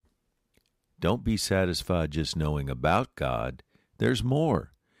Don't be satisfied just knowing about God. There's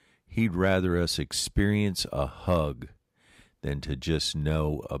more. He'd rather us experience a hug than to just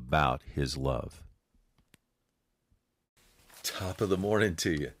know about his love. Top of the morning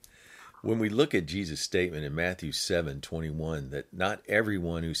to you. When we look at Jesus' statement in Matthew 7:21, that not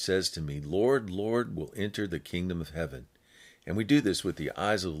everyone who says to me, Lord, Lord, will enter the kingdom of heaven. And we do this with the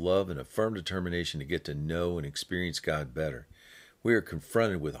eyes of love and a firm determination to get to know and experience God better. We are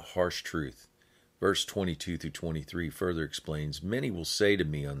confronted with a harsh truth. Verse 22 through 23 further explains, many will say to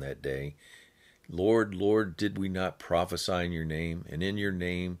me on that day, Lord, Lord, did we not prophesy in your name? And in your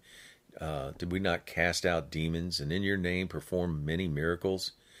name did we not cast out demons? And in your name perform many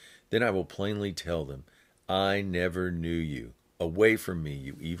miracles? Then I will plainly tell them, I never knew you. Away from me,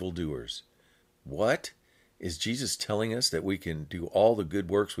 you evildoers. What? Is Jesus telling us that we can do all the good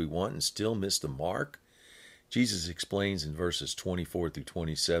works we want and still miss the mark? Jesus explains in verses 24 through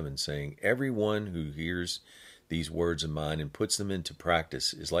 27, saying, everyone who hears these words of mine and puts them into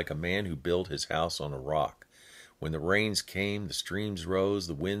practice is like a man who built his house on a rock. When the rains came, the streams rose,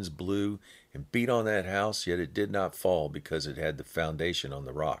 the winds blew and beat on that house, yet it did not fall because it had the foundation on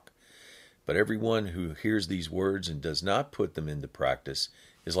the rock. But everyone who hears these words and does not put them into practice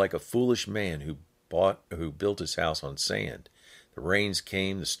is like a foolish man who built his house on sand. The rains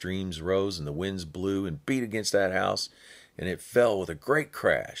came, the streams rose, and the winds blew and beat against that house, and it fell with a great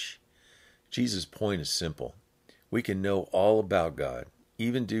crash. Jesus' point is simple. We can know all about God,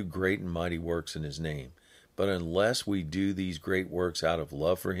 even do great and mighty works in his name. But unless we do these great works out of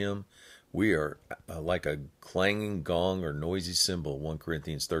love for him, we are like a clanging gong or noisy cymbal, 1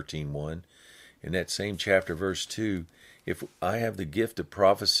 Corinthians 13:1. In that same chapter, verse 2, if I have the gift of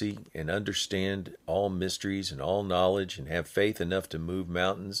prophecy and understand all mysteries and all knowledge and have faith enough to move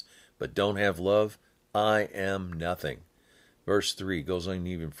mountains, but don't have love, I am nothing. Verse 3 goes on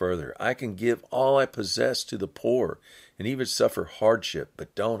even further. I can give all I possess to the poor and even suffer hardship,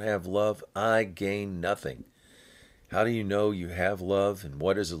 but don't have love, I gain nothing. How do you know you have love, and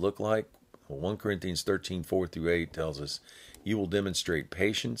what does it look like? Well, 1 Corinthians 13:4 through 8 tells us, you will demonstrate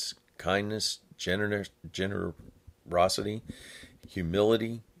patience, kindness, generosity,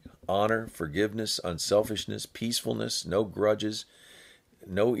 humility, honor, forgiveness, unselfishness, peacefulness, no grudges,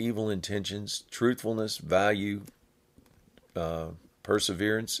 no evil intentions, truthfulness, value,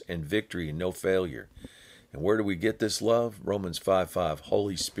 perseverance, and victory, and no failure. And where do we get this love? Romans 5:5,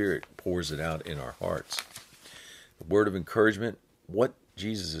 Holy Spirit pours it out in our hearts. The word of encouragement, what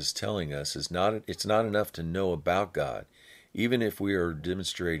Jesus is telling us is it's not enough to know about God, even if we are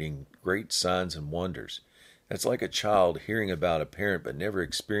demonstrating great signs and wonders. That's like a child hearing about a parent but never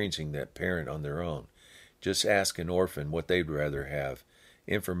experiencing that parent on their own. Just ask an orphan what they'd rather have,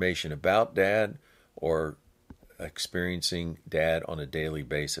 information about dad or experiencing dad on a daily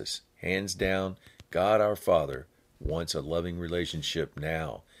basis. Hands down, God our Father wants a loving relationship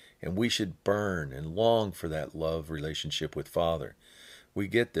now, and we should burn and long for that love relationship with Father. We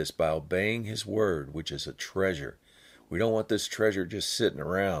get this by obeying his word, which is a treasure. We don't want this treasure just sitting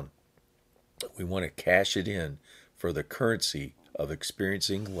around. We want to cash it in for the currency of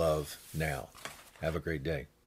experiencing love now. Have a great day.